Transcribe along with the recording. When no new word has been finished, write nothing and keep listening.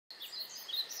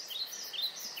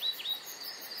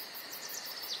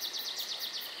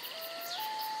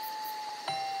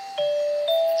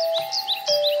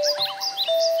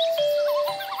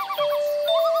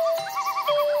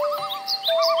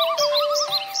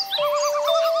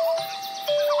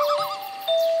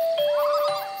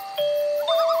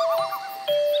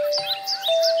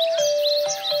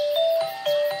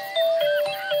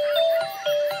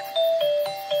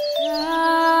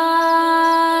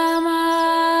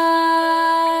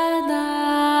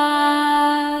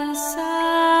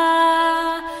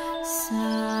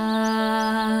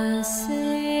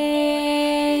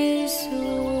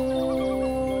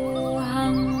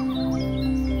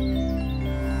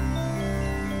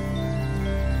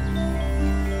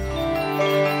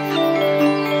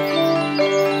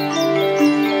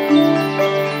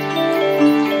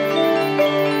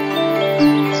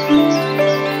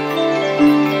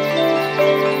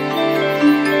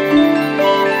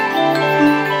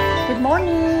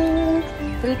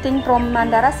calling from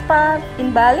Mandara Spa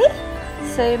in Bali.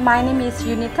 So my name is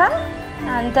Yunita,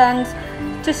 and then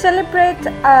to celebrate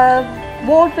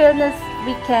World Wellness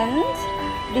Weekend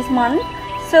this month,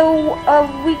 so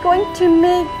we're going to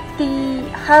make the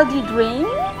healthy drink,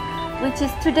 which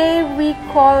is today we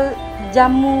call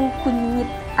jamu kunyit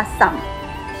asam.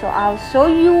 So I'll show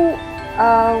you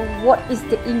what is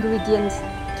the ingredients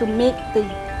to make the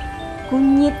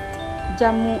kunyit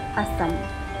jamu asam.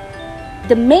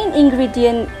 The main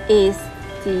ingredient is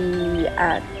the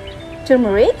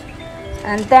turmeric,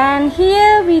 and then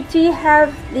here we do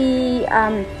have the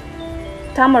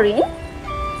tamarind,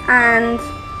 and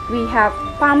we have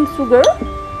palm sugar,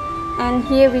 and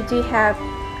here we do have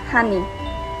honey.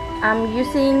 I'm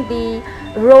using the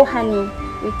raw honey,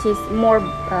 which is more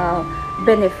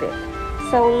benefit.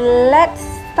 So let's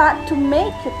start to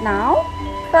make it now.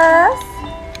 First,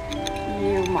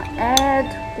 you might add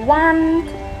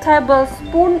 1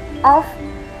 tablespoon of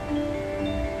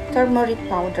turmeric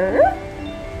powder,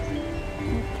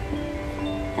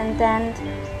 and then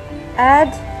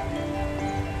add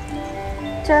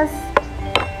just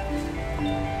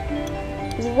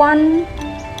 1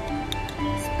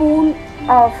 spoon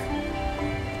of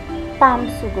palm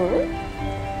sugar,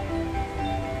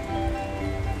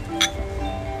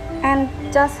 and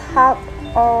just half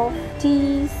of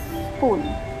teaspoon.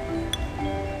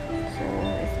 So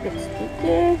it's a bit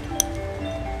sticky.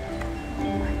 I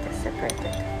might just separate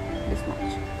it this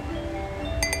much.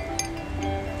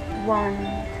 1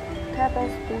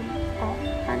 tablespoon of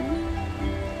honey.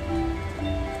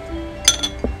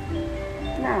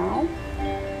 Now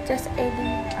just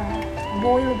adding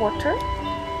boiled water.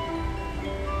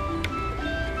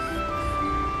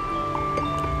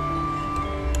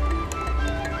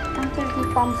 Until the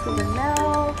palm sugar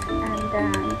melt, and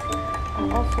then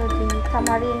also the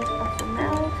tamarind also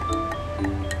melt.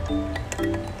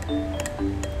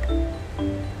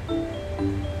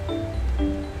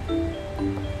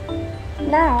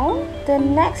 Now the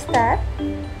next step,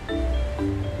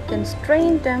 you can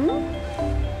strain them.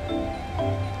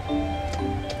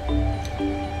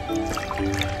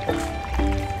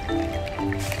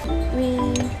 We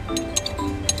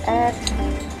add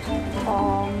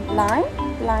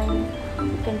lime.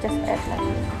 You can just add like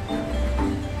this.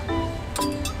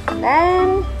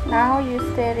 Then now you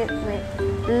stir it with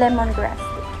lemongrass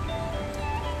stick.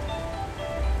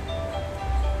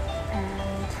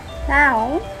 And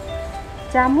now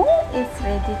jamu is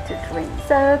ready to drink.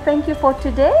 So thank you for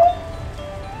today,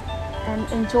 and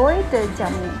enjoy the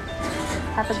jamu.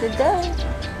 Have a good day.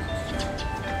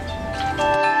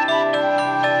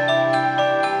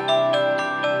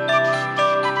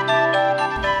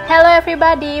 Hello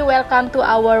everybody, welcome to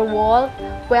our World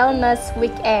Wellness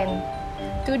Weekend.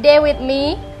 Today with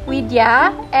me,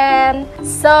 Widya, and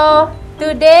so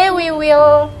today we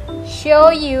will show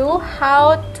you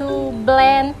how to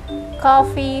blend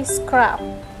coffee scrub.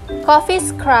 Coffee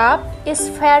scrub is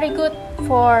very good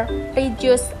for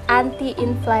reduce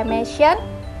anti-inflammation.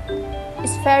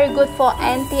 It's very good for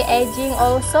anti-aging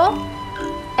also.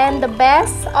 And the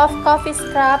best of coffee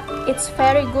scrub, it's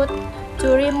very good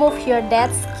to remove your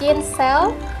dead skin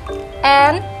cell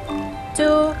and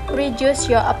to reduce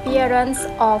your appearance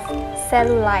of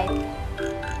cellulite.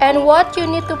 And what you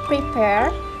need to prepare,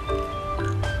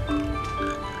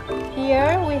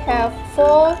 here we have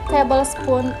 4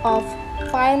 tablespoons of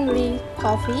finely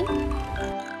coffee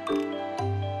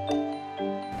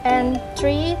and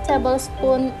 3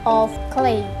 tablespoons of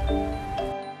clay.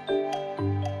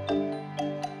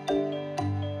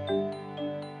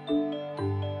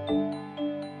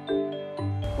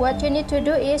 What you need to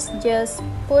do is just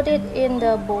put it in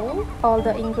the bowl, all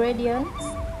the ingredients.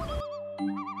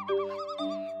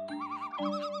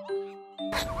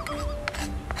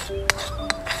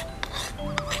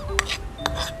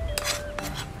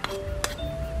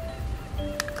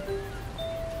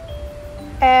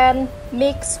 And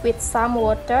mix with some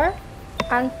water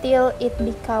until it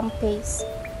becomes paste.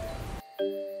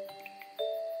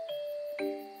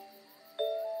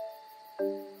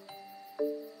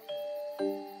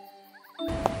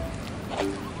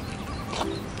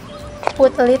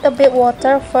 Put a little bit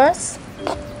water first.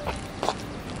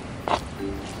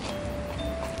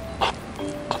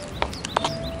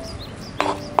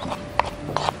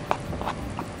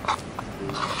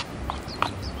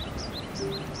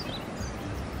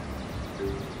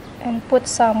 And put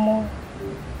some more.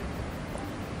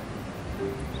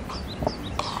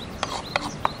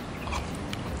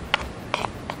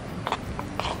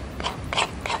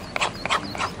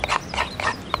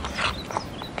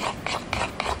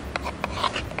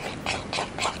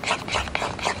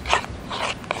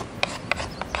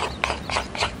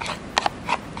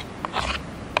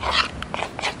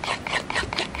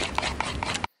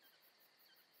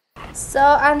 So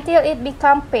until it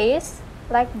become paste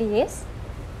like this.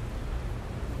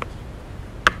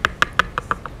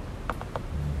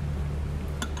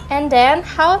 And then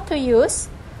how to use?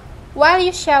 While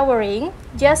you showering,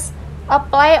 just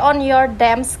apply on your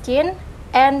damp skin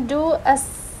and do a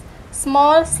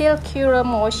small circular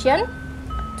motion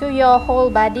to your whole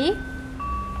body,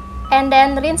 and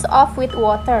then rinse off with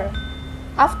water.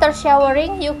 After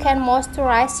showering, you can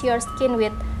moisturize your skin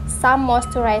with some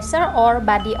moisturizer or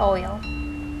body oil.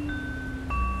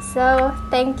 So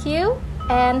thank you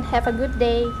and have a good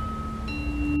day.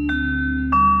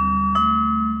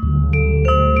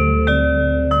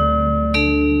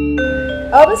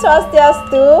 Om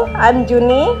Swastiastu, I'm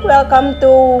Juni. Welcome to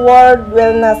World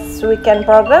Wellness Weekend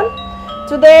program.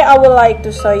 Today I would like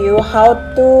to show you how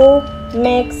to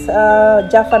make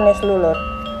Javanese lulur.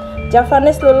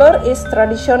 Javanese lulur is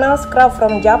traditional scrub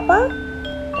from Java,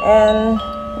 and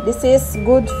this is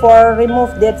good for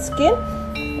remove dead skin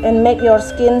and make your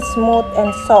skin smooth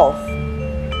and soft.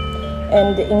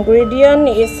 And the ingredient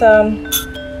is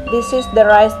this is the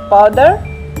rice powder,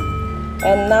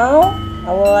 and now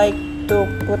I would like to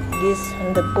put this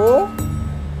in the bowl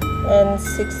and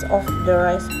 6 of the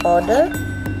rice powder,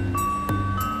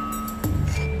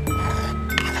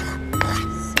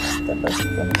 6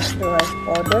 tablespoons of the rice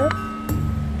powder,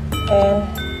 and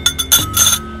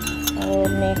I will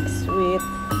mix with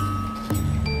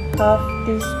half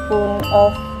teaspoon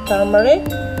of turmeric.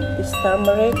 This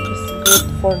turmeric is good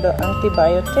for the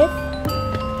antibiotic,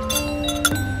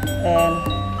 and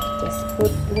just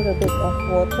put a little bit of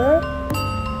water.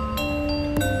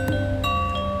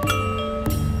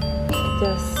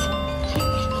 Just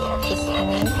mix and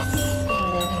then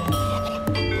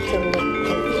to make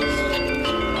it.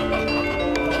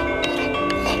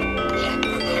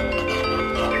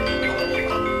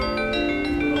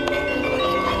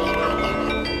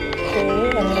 Okay,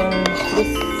 and then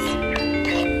this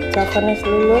Javanese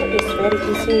lulur is very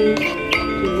easy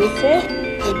to use it.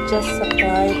 You just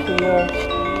apply to your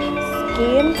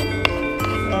skin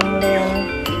and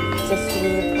then just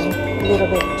leave a little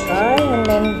bit dry and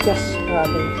then just rub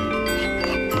it.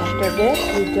 After that,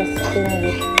 you just clean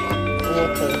with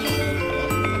water.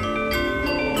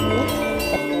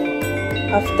 Okay.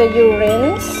 After you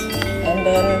rinse, and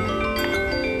then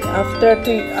after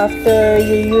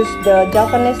you use the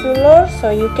Javanese lulur, so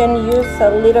you can use a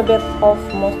little bit of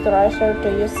moisturizer to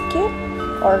your skin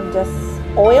or just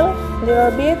oil a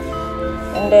little bit,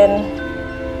 and then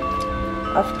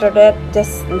after that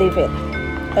just leave it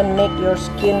and make your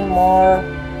skin more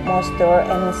moisture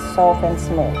and soft and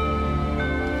smooth.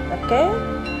 Okay,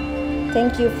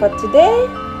 thank you for today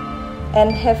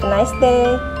and have a nice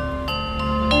day.